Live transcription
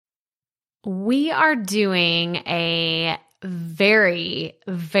We are doing a very,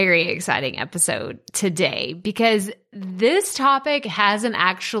 very exciting episode today because this topic hasn't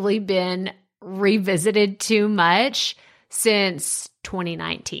actually been revisited too much since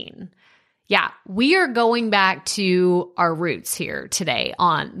 2019. Yeah, we are going back to our roots here today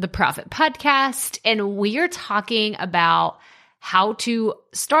on the Profit Podcast, and we are talking about how to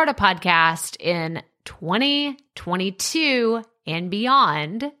start a podcast in 2022 and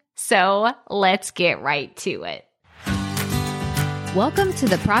beyond. So let's get right to it. Welcome to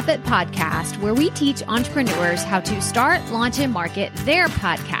the Profit Podcast, where we teach entrepreneurs how to start, launch, and market their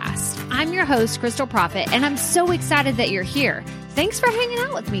podcast. I'm your host, Crystal Profit, and I'm so excited that you're here. Thanks for hanging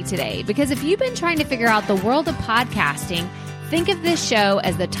out with me today, because if you've been trying to figure out the world of podcasting, think of this show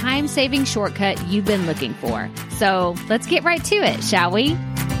as the time-saving shortcut you've been looking for. So let's get right to it, shall we?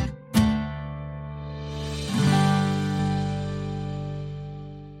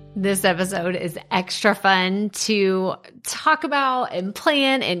 This episode is extra fun to talk about and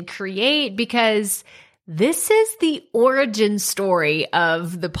plan and create because this is the origin story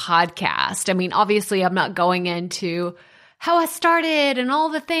of the podcast. I mean, obviously, I'm not going into how I started and all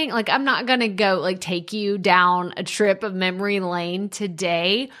the things. Like, I'm not going to go take you down a trip of memory lane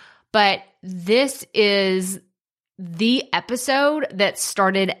today, but this is the episode that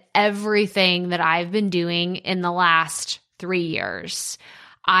started everything that I've been doing in the last 3 years.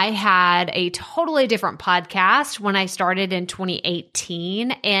 I had a totally different podcast when I started in 2018.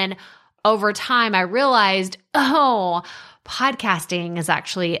 And over time, I realized, podcasting is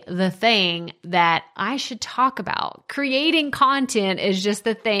actually the thing that I should talk about. Creating content is just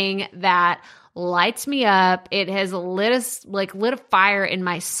the thing that lights me up. It has lit a fire in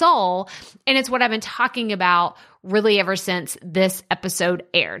my soul. And it's what I've been talking about really ever since this episode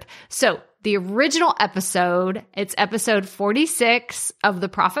aired. So the original episode, it's episode 46 of the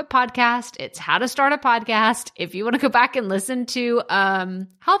Profit Podcast. It's how to start a podcast. If you want to go back and listen to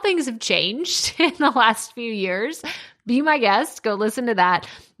how things have changed in the last few years, be my guest, go listen to that.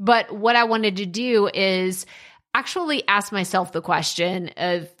 But what I wanted to do is actually ask myself the question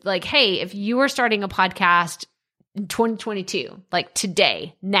of hey, if you were starting a podcast in 2022,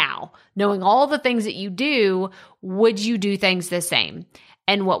 today, now, knowing all the things that you do, would you do things the same?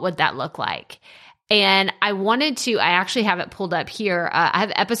 And what would that look like? And I actually have it pulled up here. I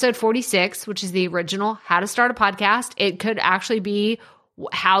have episode 46, which is the original How to Start a Podcast. It could actually be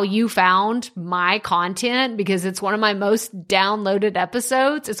how you found my content because it's one of my most downloaded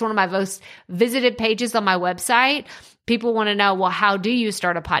episodes. It's one of my most visited pages on my website. People want to know, well, how do you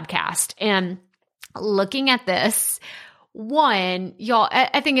start a podcast? And looking at this, one, y'all,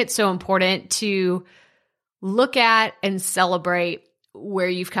 I think it's so important to look at and celebrate where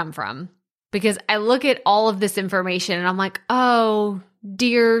you've come from, because I look at all of this information and I'm like, oh,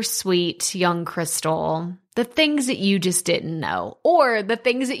 dear, sweet young Crystal, the things that you just didn't know, or the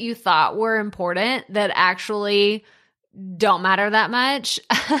things that you thought were important that actually don't matter that much,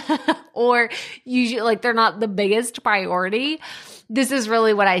 or usually they're not the biggest priority. This is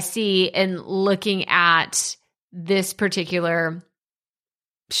really what I see in looking at this particular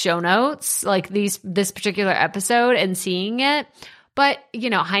show notes, this particular episode and seeing it. But,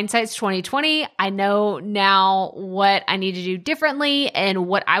 hindsight's 2020. I know now what I need to do differently and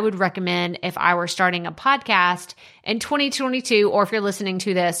what I would recommend if I were starting a podcast in 2022, or if you're listening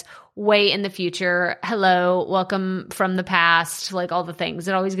to this way in the future. Hello, welcome from the past, all the things.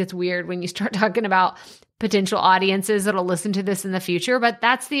 It always gets weird when you start talking about potential audiences that'll listen to this in the future. But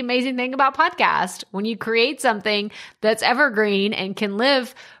that's the amazing thing about podcast. When you create something that's evergreen and can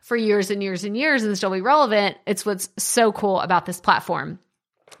live for years and years and years and still be relevant, it's what's so cool about this platform.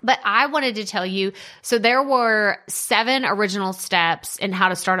 But I wanted to tell you, so there were 7 original steps in how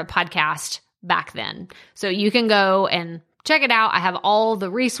to start a podcast back then. So you can go and check it out. I have all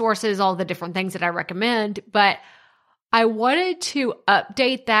the resources, all the different things that I recommend, but I wanted to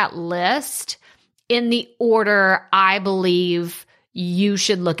update that list in the order I believe you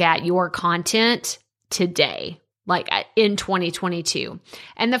should look at your content today, in 2022.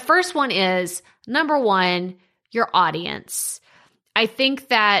 And the first one is, number one, your audience. I think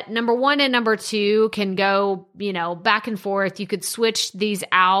that number 1 and number 2 can go, back and forth. You could switch these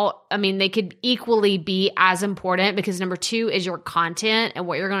out. I mean, they could equally be as important because number 2 is your content and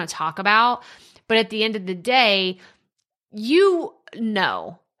what you're going to talk about. But at the end of the day, you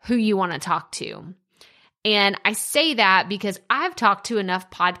know who you want to talk to. And I say that because I've talked to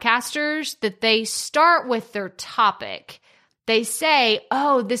enough podcasters that they start with their topic. They say,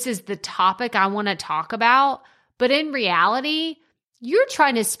 oh, this is the topic I want to talk about. But in reality, you're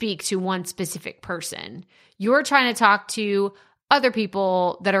trying to speak to one specific person. You're trying to talk to other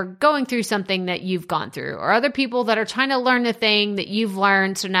people that are going through something that you've gone through, or other people that are trying to learn the thing that you've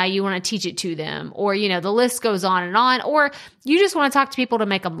learned. So now you want to teach it to them, or, the list goes on, or you just want to talk to people to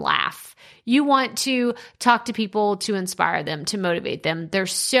make them laugh. You want to talk to people to inspire them, to motivate them.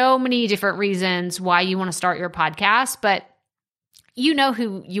 There's so many different reasons why you want to start your podcast, but you know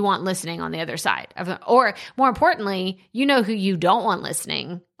who you want listening on the other side of or more importantly, you know who you don't want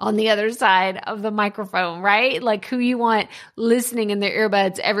listening on the other side of the microphone, right? Like who you want listening in their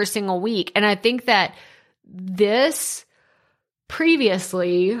earbuds every single week. And I think that this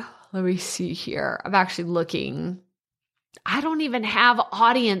previously, let me see here. I'm actually looking. I don't even have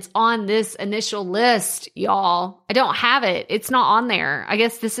audience on this initial list, y'all. I don't have it. It's not on there. I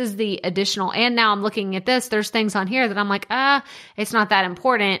guess this is the additional. And now I'm looking at this. There's things on here that I'm like, it's not that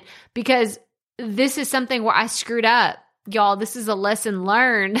important, because this is something where I screwed up. Y'all, this is a lesson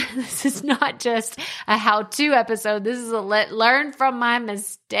learned. This is not just a how-to episode. This is a learn from my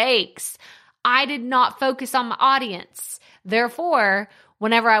mistakes. I did not focus on my audience. Therefore,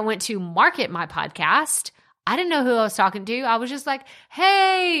 whenever I went to market my podcast, I didn't know who I was talking to. I was just like,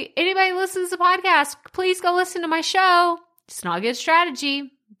 hey, anybody listens to the podcast, please go listen to my show. It's not a good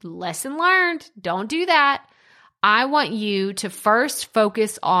strategy. Lesson learned. Don't do that. I want you to first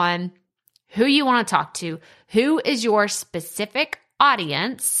focus on who you want to talk to, who is your specific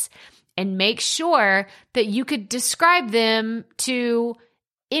audience, and make sure that you could describe them to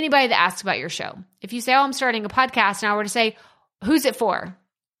anybody that asks about your show. If you say, I'm starting a podcast, and I were to say, who's it for?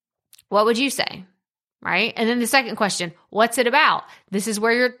 What would you say? Right? And then the second question, what's it about? This is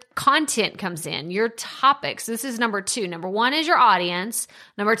where your content comes in, your topics. This is number 2. Number 1 is your audience.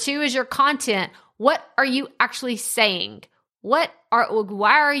 Number 2 is your content. What are you actually saying? Why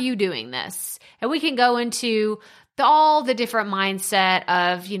are you doing this? And we can go into all the different mindset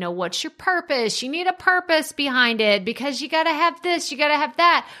of, what's your purpose? You need a purpose behind it because you got to have this, you got to have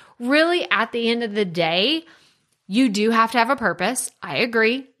that. Really, at the end of the day, you do have to have a purpose. I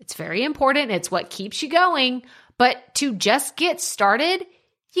agree. It's very important. It's what keeps you going. But to just get started,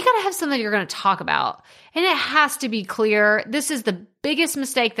 you got to have something you're going to talk about. And it has to be clear. This is the biggest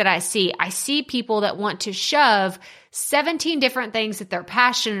mistake that I see. I see people that want to shove 17 different things that they're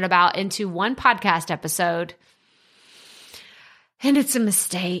passionate about into one podcast episode. And it's a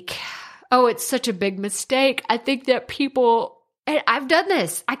mistake. Oh, it's such a big mistake. I think that people... And I've done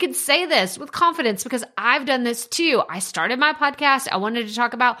this. I can say this with confidence because I've done this too. I started my podcast. I wanted to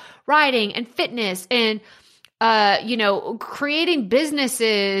talk about writing and fitness and, creating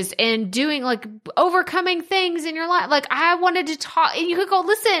businesses and doing overcoming things in your life. Like I wanted to talk, and you could go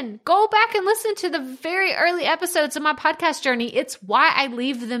back and listen to the very early episodes of my podcast journey. It's why I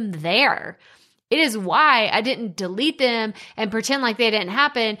leave them there. It is why I didn't delete them and pretend like they didn't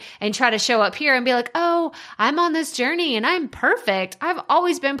happen and try to show up here and be like, oh, I'm on this journey and I'm perfect. I've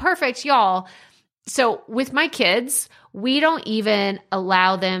always been perfect, y'all. So with my kids, we don't even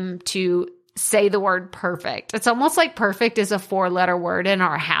allow them to say the word perfect. It's almost like perfect is a 4-letter word in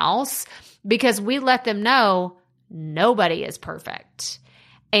our house because we let them know nobody is perfect.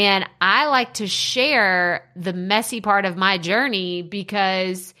 And I like to share the messy part of my journey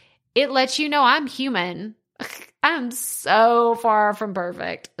because it lets you know I'm human. I'm so far from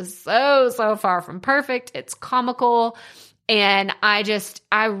perfect. So far from perfect. It's comical. And I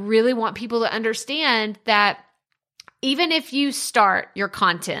really want people to understand that even if you start your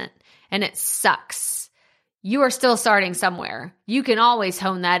content and it sucks, you are still starting somewhere. You can always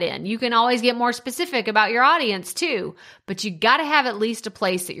hone that in. You can always get more specific about your audience too, but you got to have at least a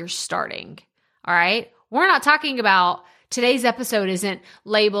place that you're starting. All right. We're not talking about today's episode isn't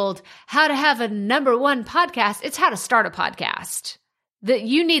labeled how to have a number 1 podcast. It's how to start a podcast. That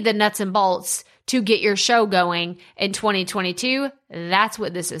you need the nuts and bolts to get your show going in 2022. That's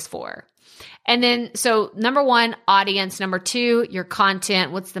what this is for. And then, so number 1, audience. Number 2, your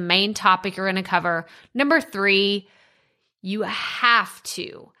content. What's the main topic you're going to cover? Number 3, you have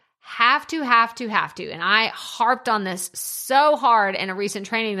to. And I harped on this so hard in a recent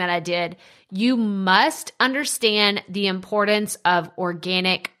training that I did. You must understand the importance of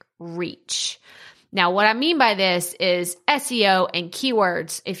organic reach. Now, what I mean by this is SEO and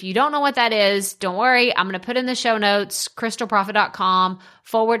keywords. If you don't know what that is, don't worry. I'm going to put in the show notes,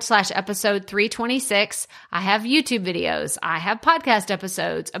 crystalprofit.com/episode 326. I have YouTube videos. I have podcast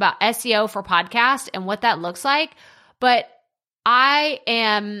episodes about SEO for podcast and what that looks like. But I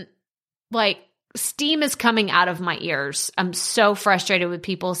am steam is coming out of my ears. I'm so frustrated with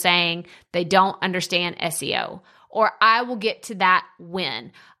people saying they don't understand SEO, or I will get to that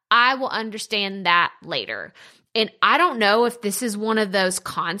when. I will understand that later. And I don't know if this is one of those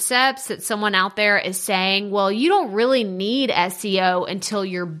concepts that someone out there is saying, well, you don't really need SEO until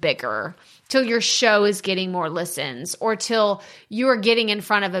you're bigger, till your show is getting more listens, or till you are getting in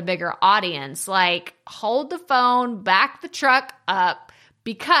front of a bigger audience. Like, hold the phone, back the truck up,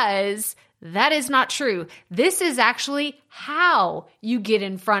 because that is not true. This is actually how you get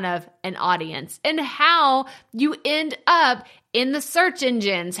in front of an audience and how you end up in the search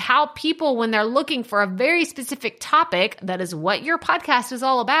engines, how people, when they're looking for a very specific topic, that is what your podcast is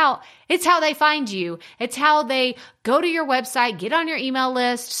all about, it's how they find you. It's how they go to your website, get on your email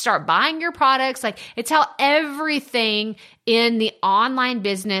list, start buying your products. Like, it's how everything in the online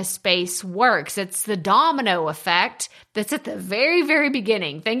business space works. It's the domino effect that's at the very, very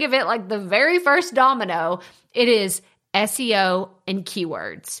beginning. Think of it like the very first domino. It is SEO and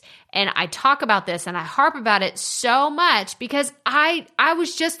keywords. And I talk about this and I harp about it so much because I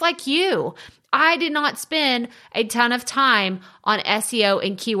was just like you. I did not spend a ton of time on SEO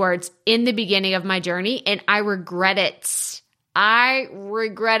and keywords in the beginning of my journey, and I regret it. I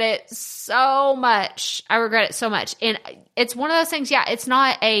regret it so much. I regret it so much. And it's one of those things, yeah, it's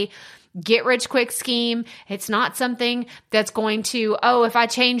not a get rich quick scheme. It's not something that's going to, oh, if I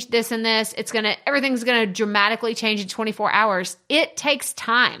change this and this, everything's going to dramatically change in 24 hours. It takes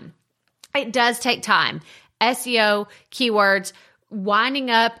time. It does take time. SEO, keywords, winding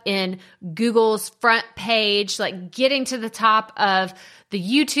up in Google's front page, like getting to the top of the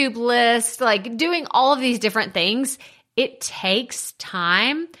YouTube list, like doing all of these different things. It takes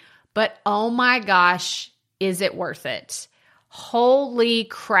time, but oh my gosh, is it worth it? Holy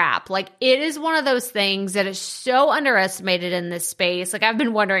crap. Like, it is one of those things that is so underestimated in this space. Like, I've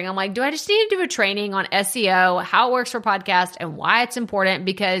been wondering, I'm like, do I just need to do a training on SEO, how it works for podcast, and why it's important?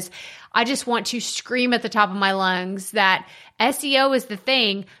 Because I just want to scream at the top of my lungs that SEO is the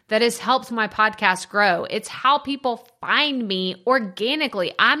thing that has helped my podcast grow. It's how people find me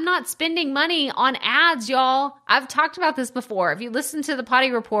organically. I'm not spending money on ads, y'all. I've talked about this before. If you listen to the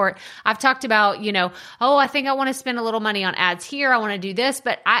Potty Report, I've talked about, I think I want to spend a little money on ads here. I want to do this,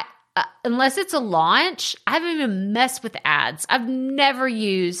 but unless it's a launch, I haven't even messed with ads. I've never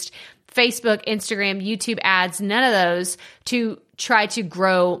used Facebook, Instagram, YouTube ads, none of those to try to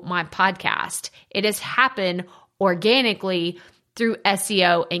grow my podcast. It has happened organically through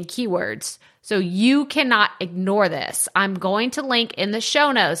SEO and keywords. So you cannot ignore this. I'm going to link in the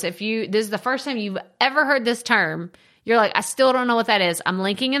show notes. This is the first time you've ever heard this term, you're like, I still don't know what that is. I'm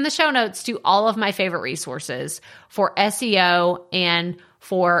linking in the show notes to all of my favorite resources for SEO and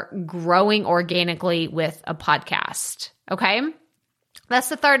for growing organically with a podcast. Okay. That's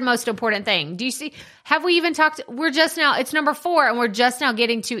the third most important thing. Do you see? Have we even talked? It's number 4, and we're just now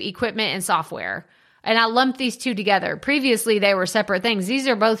getting to equipment and software. And I lumped these two together. Previously, they were separate things. These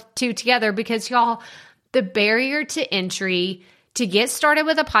are both two together because, y'all, the barrier to entry to get started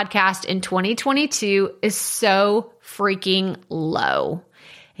with a podcast in 2022 is so freaking low.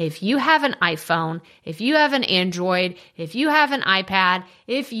 If you have an iPhone, if you have an Android, if you have an iPad,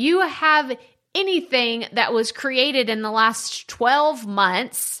 if you have anything that was created in the last 12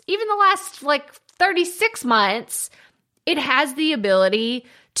 months, even the last 36 months, it has the ability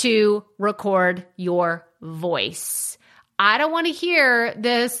to record your voice. I don't want to hear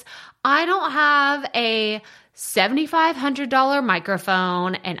this. I don't have a $7,500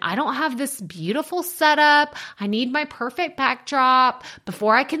 microphone and I don't have this beautiful setup. I need my perfect backdrop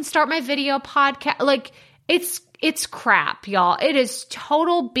before I can start my video podcast. It's crap, y'all. It is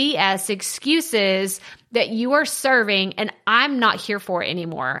total BS excuses that you are serving, and I'm not here for it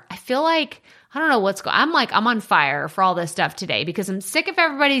anymore. I feel like, I don't know what's going on. I'm on fire for all this stuff today because I'm sick of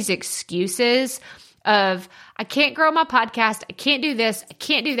everybody's excuses of, I can't grow my podcast. I can't do this. I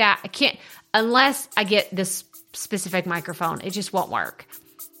can't do that. I can't, unless I get this specific microphone. It just won't work.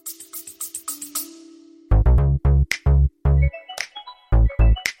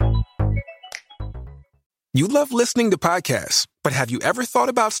 You love listening to podcasts, but have you ever thought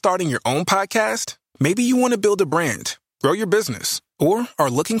about starting your own podcast? Maybe you want to build a brand, grow your business, or are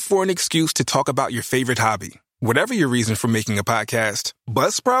looking for an excuse to talk about your favorite hobby. Whatever your reason for making a podcast,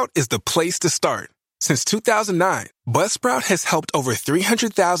 Buzzsprout is the place to start. Since 2009, Buzzsprout has helped over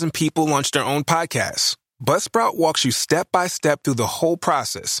 300,000 people launch their own podcasts. Buzzsprout walks you step by step through the whole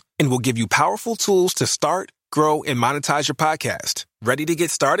process and will give you powerful tools to start, grow, and monetize your podcast. Ready to get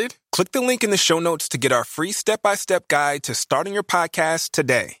started? Click the link in the show notes to get our free step-by-step guide to starting your podcast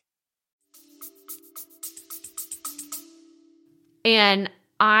today. And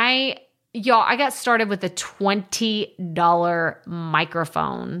I got started with a $20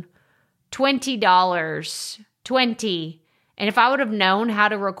 microphone. $20. And if I would have known how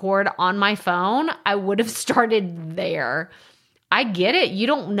to record on my phone, I would have started there. I get it. You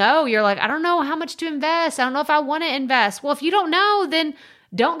don't know. You're like, I don't know how much to invest. I don't know if I want to invest. Well, if you don't know, then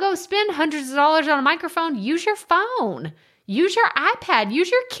don't go spend hundreds of dollars on a microphone. Use your phone. Use your iPad.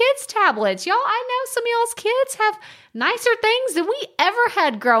 Use your kids' tablets. Y'all, I know some of y'all's kids have nicer things than we ever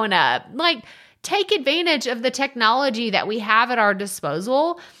had growing up. Like, take advantage of the technology that we have at our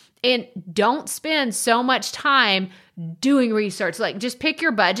disposal and don't spend so much time doing research. Like, just pick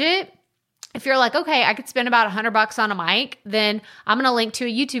your budget. If you're like, okay, I could spend about $100 on a mic, then I'm going to link to a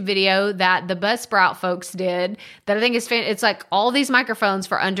YouTube video that the Buzzsprout folks did that I think is it's like all these microphones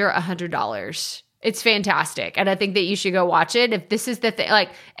for under $100. It's fantastic. And I think that you should go watch it. If this is the thing, like,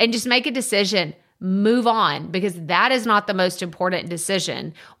 and just make a decision, move on, because that is not the most important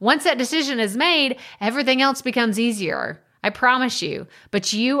decision. Once that decision is made, everything else becomes easier. I promise you.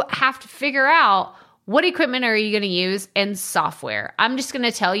 But you have to figure out, what equipment are you going to use and software? I'm just going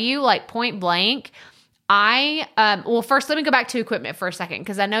to tell you, like, point blank. Well, first, let me go back to equipment for a second,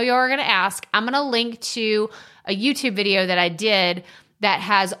 because I know you are going to ask. I'm going to link to a YouTube video that I did that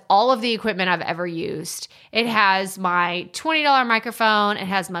has all of the equipment I've ever used. It has my $20 microphone. It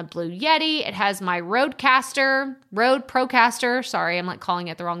has my Blue Yeti. It has my Rode Procaster. Sorry, I'm like calling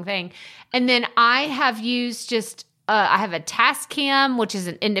it the wrong thing. And then I have used I have a Tascam, which is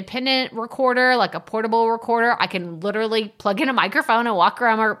an independent recorder, like a portable recorder. I can literally plug in a microphone and walk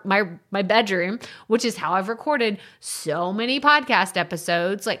around my bedroom, which is how I've recorded so many podcast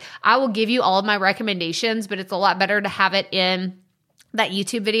episodes. Like, I will give you all of my recommendations, but it's a lot better to have it in that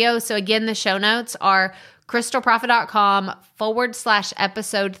YouTube video. So again, the show notes are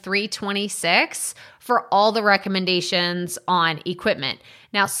crystalprofit.com/episode 326 for all the recommendations on equipment.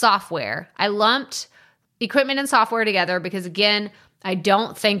 Now, software. I lumped equipment and software together because, again, I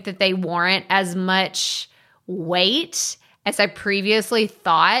don't think that they warrant as much weight as I previously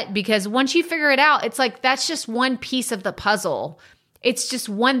thought, because once you figure it out, it's like that's just one piece of the puzzle. It's just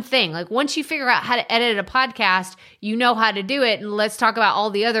one thing. Like, once you figure out how to edit a podcast, you know how to do it. And let's talk about all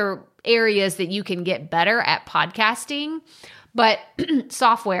the other areas that you can get better at podcasting. But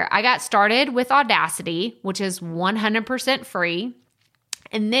software, I got started with Audacity, which is 100% free.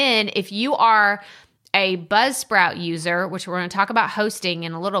 And then if you are a Buzzsprout user, which we're going to talk about hosting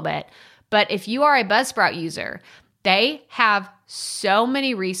in a little bit, but if you are a Buzzsprout user, they have so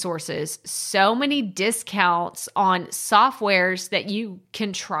many resources, so many discounts on softwares that you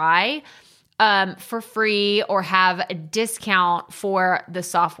can try for free or have a discount for the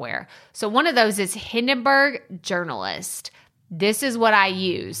software. So one of those is Hindenburg Journalist. This is what I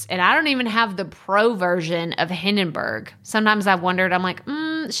use. And I don't even have the pro version of Hindenburg. Sometimes I've wondered, I'm like,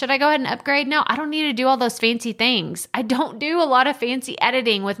 should I go ahead and upgrade? No, I don't need to do all those fancy things. I don't do a lot of fancy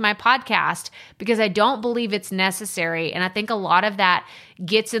editing with my podcast because I don't believe it's necessary. And I think a lot of that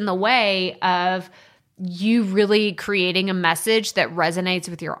gets in the way of you really creating a message that resonates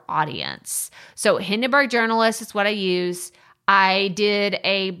with your audience. So Hindenburg Journalist is what I use. I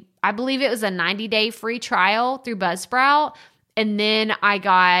believe it was a 90-day free trial through Buzzsprout. And then I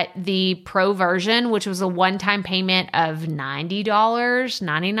got the pro version, which was a one-time payment of $90,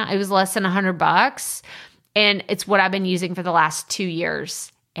 $99. It was less than $100. And it's what I've been using for the last 2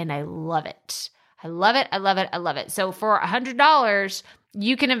 years. And I love it. I love it. I love it. I love it. So for $100,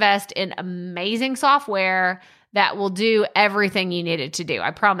 you can invest in amazing software that will do everything you need it to do.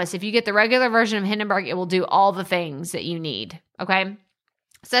 I promise. If you get the regular version of Hindenburg, it will do all the things that you need. Okay?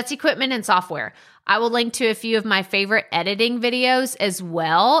 So that's equipment and software. I will link to a few of my favorite editing videos as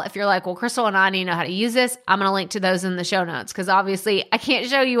well. If you're like, well, Crystal and I need to know how to use this, I'm going to link to those in the show notes, because obviously I can't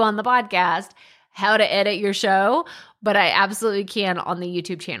show you on the podcast how to edit your show, but I absolutely can on the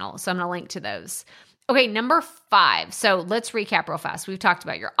YouTube channel. So I'm going to link to those. Okay, number 5. So let's recap real fast. We've talked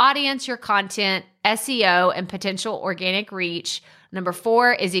about your audience, your content, SEO, and potential organic reach. Number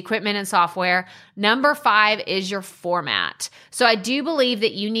 4 is equipment and software. Number 5 is your format. So I do believe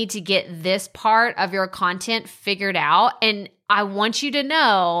that you need to get this part of your content figured out. And I want you to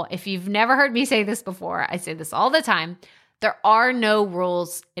know, if you've never heard me say this before, I say this all the time, there are no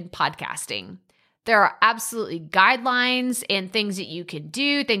rules in podcasting. There are absolutely guidelines and things that you can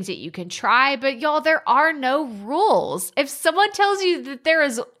do, things that you can try, but y'all, there are no rules. If someone tells you that there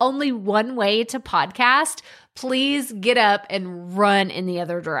is only one way to podcast, please get up and run in the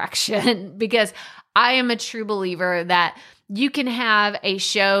other direction, because I am a true believer that you can have a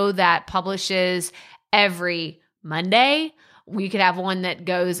show that publishes every Monday. You could have one that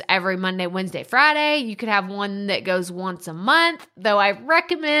goes every Monday, Wednesday, Friday. You could have one that goes once a month, though I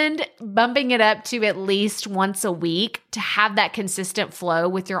recommend bumping it up to at least once a week to have that consistent flow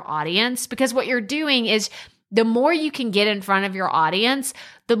with your audience, because what you're doing is The more you can get in front of your audience,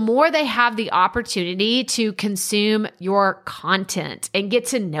 the more they have the opportunity to consume your content and get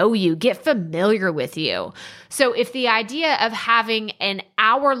to know you, get familiar with you. So if the idea of having an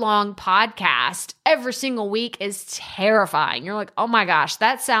hour-long podcast every single week is terrifying, you're like, oh my gosh,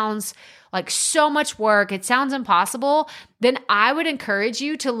 that sounds like so much work, it sounds impossible, then I would encourage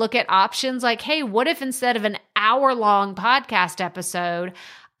you to look at options like, hey, what if instead of an hour-long podcast episode,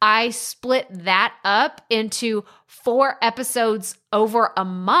 I split that up into 4 episodes over a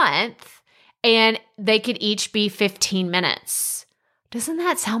month and they could each be 15 minutes. Doesn't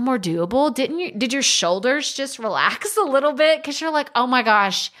that sound more doable? Did your shoulders just relax a little bit? Because you're like, oh my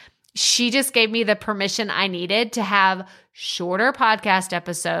gosh, she just gave me the permission I needed to have shorter podcast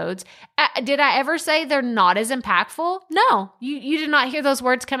episodes. Did I ever say they're not as impactful? No, you did not hear those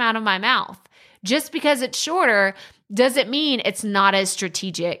words come out of my mouth. Just because it's shorter doesn't mean it's not as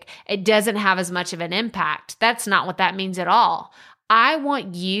strategic. It doesn't have as much of an impact. That's not what that means at all. I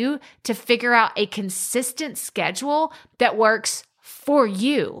want you to figure out a consistent schedule that works for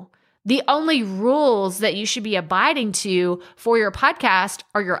you. The only rules that you should be abiding to for your podcast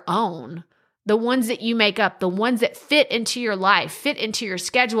are your own. The ones that you make up, the ones that fit into your life, fit into your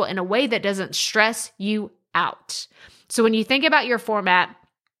schedule in a way that doesn't stress you out. So when you think about your format,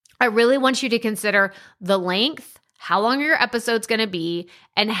 I really want you to consider the length, how long your episode's going to be,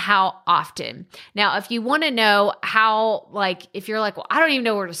 and how often. Now, if you want to know how, if you're like, well, I don't even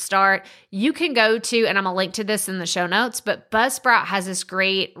know where to start, you can go to, and I'm going to link to this in the show notes, but Buzzsprout has this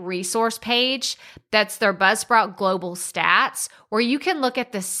great resource page. That's their Buzzsprout Global Stats, where you can look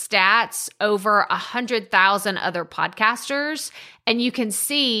at the stats over 100,000 other podcasters, and you can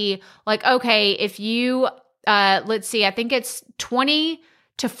see, okay, if you, let's see, I think it's 20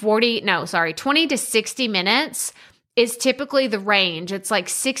 to 60 minutes is typically the range. It's like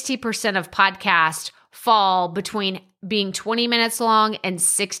 60% of podcasts fall between being 20 minutes long and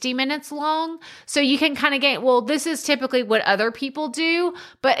 60 minutes long. So you can kind of get, well, this is typically what other people do.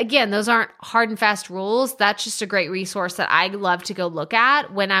 But again, those aren't hard and fast rules. That's just a great resource that I love to go look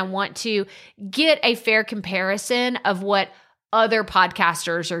at when I want to get a fair comparison of what other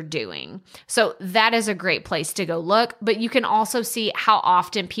podcasters are doing. So that is a great place to go look, but you can also see how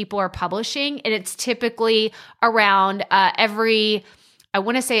often people are publishing. And it's typically around I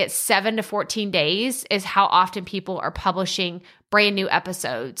want to say it's 7 to 14 days is how often people are publishing brand new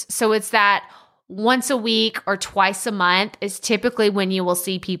episodes. So it's that once a week or twice a month is typically when you will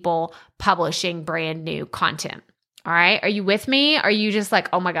see people publishing brand new content. All right. Are you with me? Are you just like,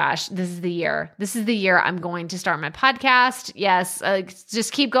 oh my gosh, this is the year. This is the year I'm going to start my podcast. Yes.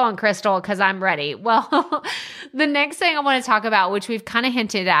 Just keep going, Crystal, because I'm ready. Well, the next thing I want to talk about, which we've kind of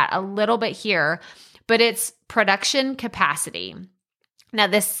hinted at a little bit here, but it's production capacity. Now,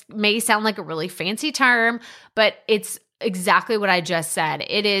 this may sound like a really fancy term, but it's exactly what I just said.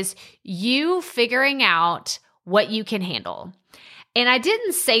 It is you figuring out what you can handle. And I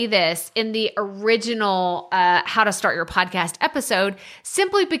didn't say this in the original How to Start Your Podcast episode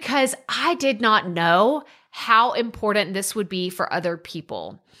simply because I did not know how important this would be for other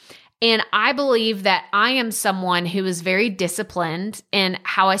people. And I believe that I am someone who is very disciplined in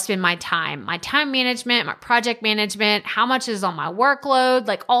how I spend my time management, my project management, how much is on my workload,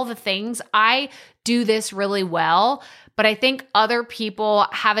 like all the things. I do this really well, but I think other people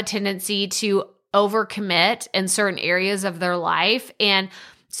have a tendency to overcommit in certain areas of their life. And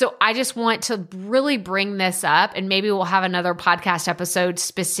so I just want to really bring this up, and maybe we'll have another podcast episode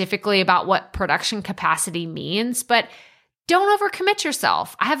specifically about what production capacity means, but don't overcommit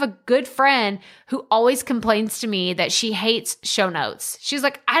yourself. I have a good friend who always complains to me that she hates show notes. She's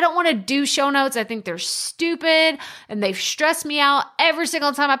like, I don't want to do show notes. I think they're stupid and they've stressed me out every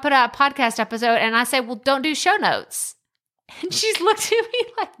single time I put out a podcast episode. And I say, well, don't do show notes. And she's looked at me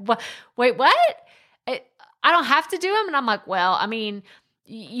like, wait, what? I don't have to do them? And I'm like, well, I mean,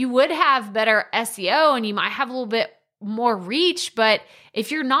 you would have better SEO and you might have a little bit more reach, but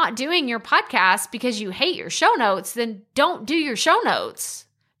if you're not doing your podcast because you hate your show notes, then don't do your show notes.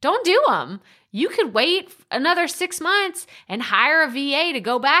 Don't do them. You could wait another 6 months and hire a VA to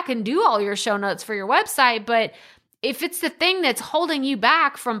go back and do all your show notes for your website. But if it's the thing that's holding you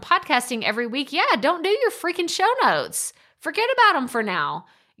back from podcasting every week, yeah, don't do your freaking show notes. Forget about them for now.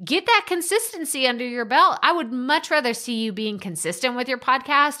 Get that consistency under your belt. I would much rather see you being consistent with your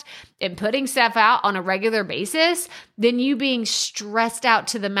podcast and putting stuff out on a regular basis than you being stressed out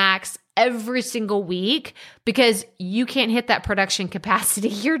to the max every single week because you can't hit that production capacity.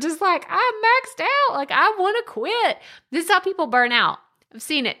 You're just like, I'm maxed out. Like, I want to quit. This is how people burn out. I've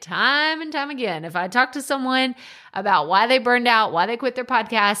seen it time and time again. If I talk to someone about why they burned out, why they quit their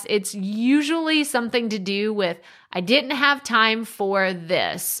podcast, it's usually something to do with, I didn't have time for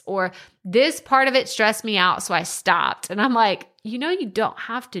this, or this part of it stressed me out, so I stopped. And I'm like, you don't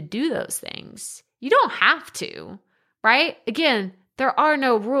have to do those things. You don't have to, right? Again, there are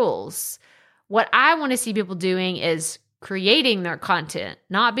no rules. What I want to see people doing is creating their content,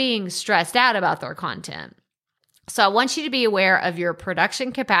 not being stressed out about their content. So I want you to be aware of your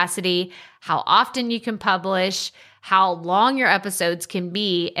production capacity, how often you can publish, how long your episodes can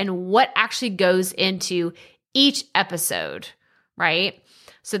be, and what actually goes into each episode, right?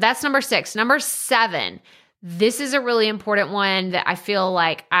 So that's number 6. Number 7, this is a really important one that I feel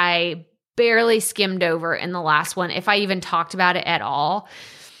like I barely skimmed over in the last one, if I even talked about it at all.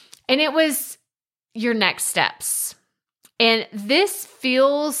 And it was your next steps. And this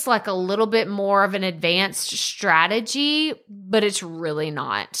feels like a little bit more of an advanced strategy, but it's really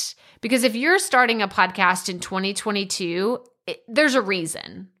not. Because if you're starting a podcast in 2022, there's a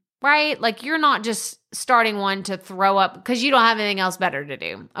reason, right? Like you're not just starting one to throw up because you don't have anything else better to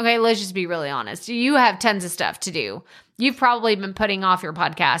do. Okay, let's just be really honest. You have tons of stuff to do. You've probably been putting off your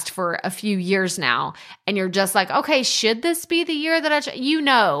podcast for a few years now, and you're just like, okay, should this be the year that you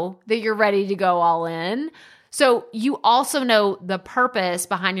know that you're ready to go all in? So you also know the purpose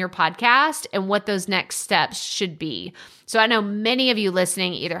behind your podcast and what those next steps should be. So I know many of you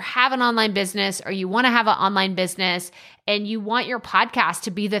listening either have an online business or you want to have an online business and you want your podcast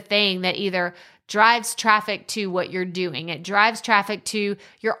to be the thing that either drives traffic to what you're doing. It drives traffic to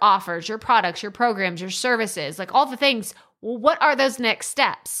your offers, your products, your programs, your services, like all the things. Well, what are those next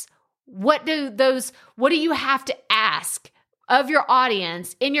steps? What do you have to ask of your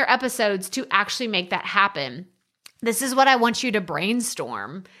audience in your episodes to actually make that happen? This is what I want you to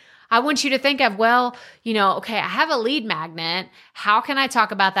brainstorm. I want you to think of, okay, I have a lead magnet. How can I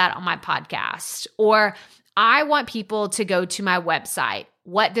talk about that on my podcast? Or I want people to go to my website.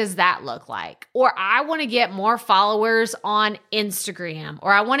 What does that look like? Or I want to get more followers on Instagram,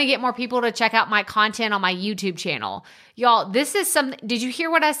 or I want to get more people to check out my content on my YouTube channel. Y'all, this is something, did you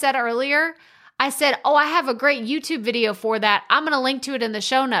hear what I said earlier? I said, I have a great YouTube video for that. I'm going to link to it in the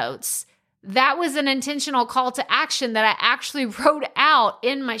show notes. That was an intentional call to action that I actually wrote out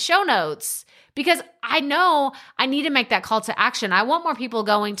in my show notes because I know I need to make that call to action. I want more people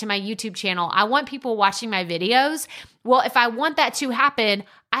going to my YouTube channel. I want people watching my videos. Well, if I want that to happen,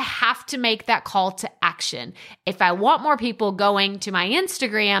 I have to make that call to action. If I want more people going to my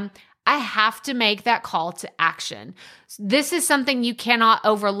Instagram, I have to make that call to action. This is something you cannot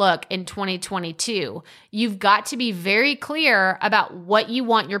overlook in 2022. You've got to be very clear about what you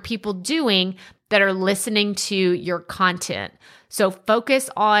want your people doing that are listening to your content. So focus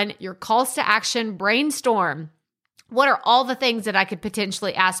on your calls to action, brainstorm. What are all the things that I could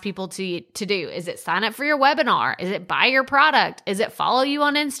potentially ask people to do? Is it sign up for your webinar? Is it buy your product? Is it follow you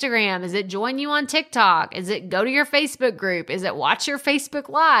on Instagram? Is it join you on TikTok? Is it go to your Facebook group? Is it watch your Facebook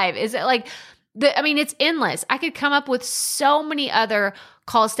Live? Is it it's endless. I could come up with so many other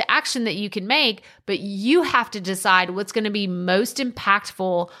calls to action that you can make, but you have to decide what's going to be most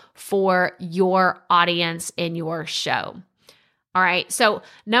impactful for your audience in your show. All right. So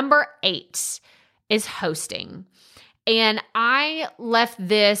number 8 is hosting. And I left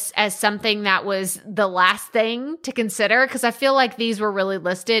this as something that was the last thing to consider because I feel like these were really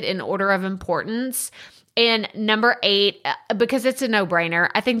listed in order of importance. And number 8, because it's a no-brainer,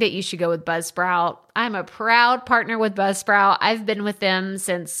 I think that you should go with Buzzsprout. I'm a proud partner with Buzzsprout. I've been with them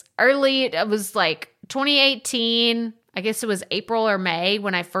since it was like 2018. I guess it was April or May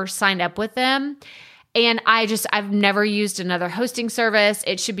when I first signed up with them. And I've never used another hosting service.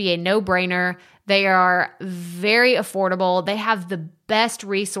 It should be a no-brainer. They are very affordable. They have the best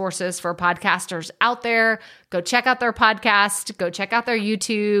resources for podcasters out there. Go check out their podcast. Go check out their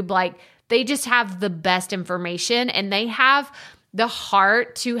YouTube. They just have the best information and they have the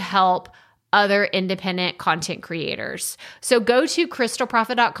heart to help other independent content creators. So go to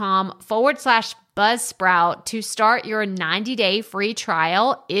crystalprofit.com/Buzzsprout to start your 90-day free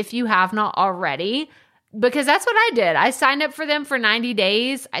trial if you have not already, because that's what I did. I signed up for them for 90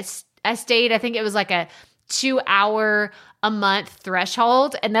 days. I stayed, I think it was like a 2-hour a month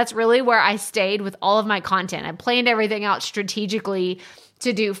threshold. And that's really where I stayed with all of my content. I planned everything out strategically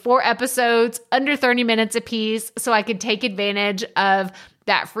to do 4 episodes under 30 minutes a piece so I could take advantage of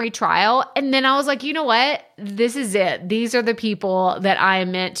that free trial. And then I was like, you know what? This is it. These are the people that I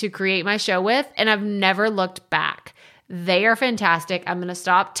am meant to create my show with. And I've never looked back. They are fantastic. I'm going to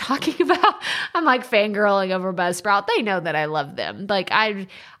stop talking about, I'm like fangirling over Buzzsprout. They know that I love them.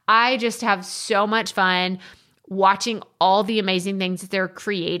 I just have so much fun watching all the amazing things that they're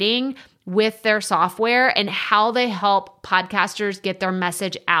creating with their software and how they help podcasters get their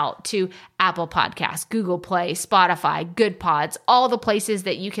message out to Apple Podcasts, Google Play, Spotify, Good Pods, all the places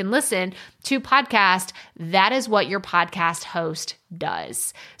that you can listen to podcast. That is what your podcast host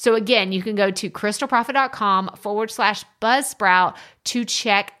does. So again, you can go to crystalprofit.com/Buzzsprout to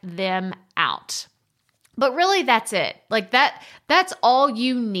check them out. But really, that's it. Like that's all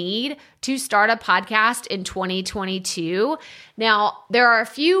you need to start a podcast in 2022. Now, there are a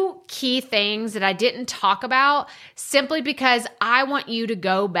few key things that I didn't talk about simply because I want you to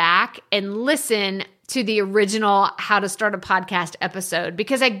go back and listen to the original How to Start a Podcast episode,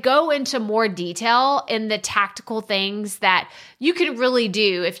 because I go into more detail in the tactical things that you can really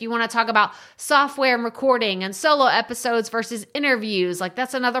do if you want to talk about software and recording and solo episodes versus interviews. Like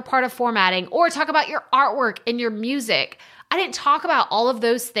that's another part of formatting, or talk about your artwork and your music. I didn't talk about all of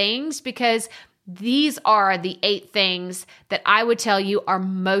those things because these are the 8 things that I would tell you are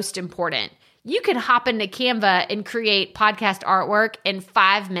most important. You can hop into Canva and create podcast artwork in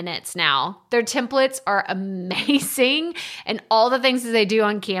 5 minutes now. Their templates are amazing, and all the things that they do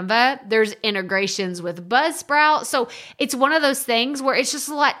on Canva, there's integrations with Buzzsprout. So it's one of those things where it's just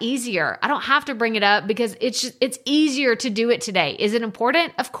a lot easier. I don't have to bring it up because it's easier to do it today. Is it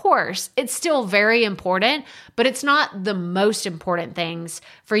important? Of course. It's still very important, but it's not the most important things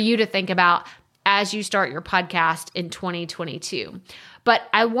for you to think about as you start your podcast in 2022. But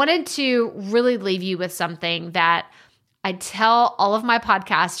I wanted to really leave you with something that I tell all of my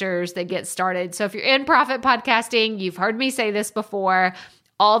podcasters that get started. So if you're in profit podcasting, you've heard me say this before,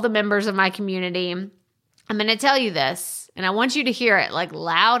 all the members of my community, I'm going to tell you this, and I want you to hear it like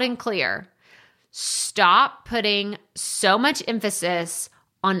loud and clear. Stop putting so much emphasis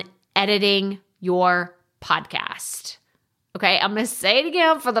on editing your podcast. Okay, I'm going to say it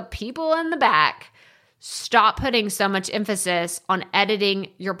again for the people in the back. Stop putting so much emphasis on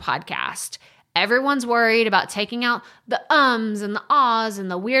editing your podcast. Everyone's worried about taking out the ums and the ahs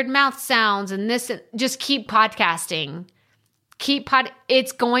and the weird mouth sounds and this. Just keep podcasting.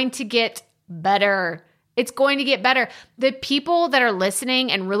 It's going to get better. It's going to get better. The people that are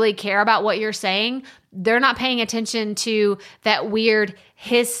listening and really care about what you're saying, they're not paying attention to that weird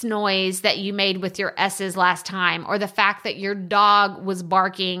hiss noise that you made with your S's last time, or the fact that your dog was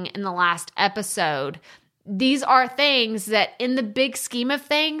barking in the last episode. These are things that in the big scheme of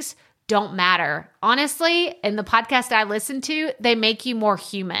things don't matter. Honestly, in the podcast I listen to, they make you more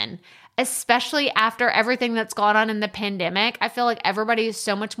human, especially after everything that's gone on in the pandemic. I feel like everybody is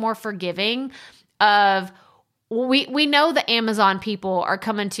so much more forgiving of, we know the Amazon people are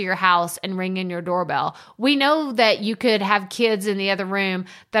coming to your house and ringing your doorbell. We know that you could have kids in the other room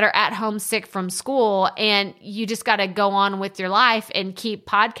that are at home sick from school, and you just got to go on with your life and keep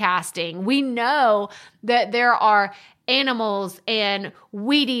podcasting. We know that there are animals and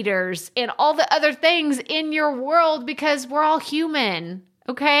weed eaters and all the other things in your world because we're all human,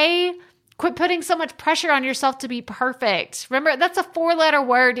 okay? Quit putting so much pressure on yourself to be perfect. Remember, that's a 4-letter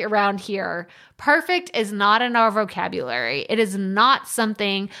word around here. Perfect is not in our vocabulary. It is not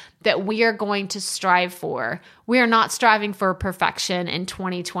something that we are going to strive for. We are not striving for perfection in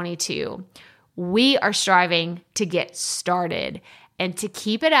 2022. We are striving to get started and to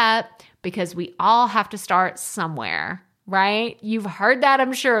keep it up, because we all have to start somewhere, right? You've heard that,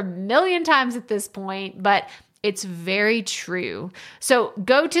 I'm sure, a million times at this point, but it's very true. So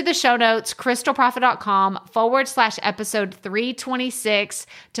go to the show notes, crystalprofit.com/episode 326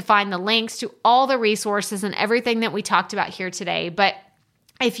 to find the links to all the resources and everything that we talked about here today. But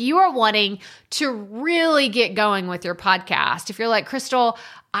if you are wanting to really get going with your podcast, if you're like, Crystal,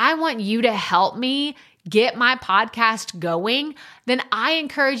 I want you to help me get my podcast going, then I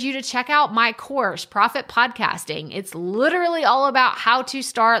encourage you to check out my course, Profit Podcasting. It's literally all about how to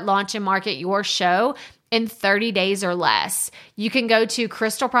start, launch, and market your show in 30 days or less. You can go to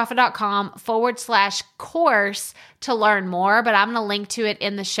crystalprofit.com/course to learn more, but I'm going to link to it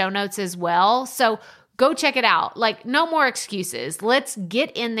in the show notes as well. So go check it out. Like, no more excuses. Let's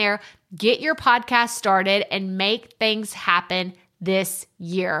get in there, get your podcast started, and make things happen this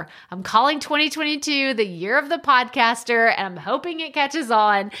year. I'm calling 2022 the year of the podcaster, and I'm hoping it catches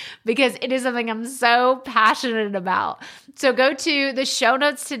on because it is something I'm so passionate about. So go to the show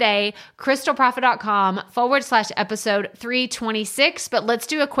notes today, crystalprofit.com/episode 326. But let's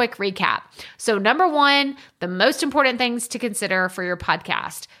do a quick recap. So number 1, the most important things to consider for your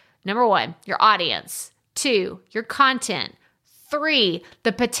podcast. Number 1, your audience. 2, your content. 3,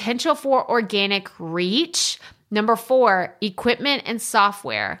 the potential for organic reach. Number 4, equipment and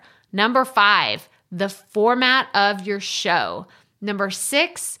software. Number 5, the format of your show. Number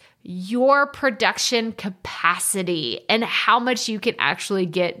 6, your production capacity and how much you can actually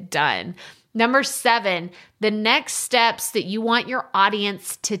get done. Number 7, the next steps that you want your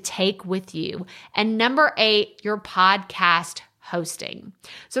audience to take with you. And number 8, your podcast hosting.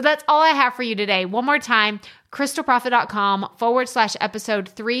 So that's all I have for you today. One more time, crystalprofit.com/episode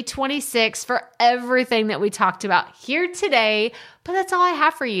 326 for everything that we talked about here today. But that's all I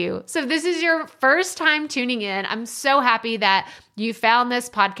have for you. So if this is your first time tuning in, I'm so happy that you found this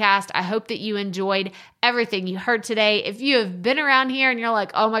podcast. I hope that you enjoyed everything you heard today. If you have been around here and you're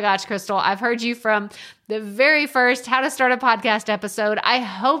like, oh my gosh, Crystal, I've heard you from the very first How to Start a Podcast episode. I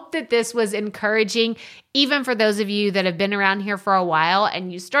hope that this was encouraging, even for those of you that have been around here for a while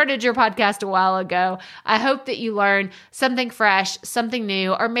and you started your podcast a while ago. I hope that you learned something fresh, something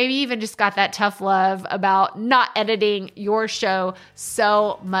new, or maybe even just got that tough love about not editing your show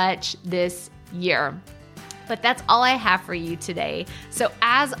so much this year. But that's all I have for you today. So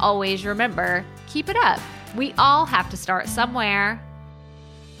as always, remember, keep it up. We all have to start somewhere.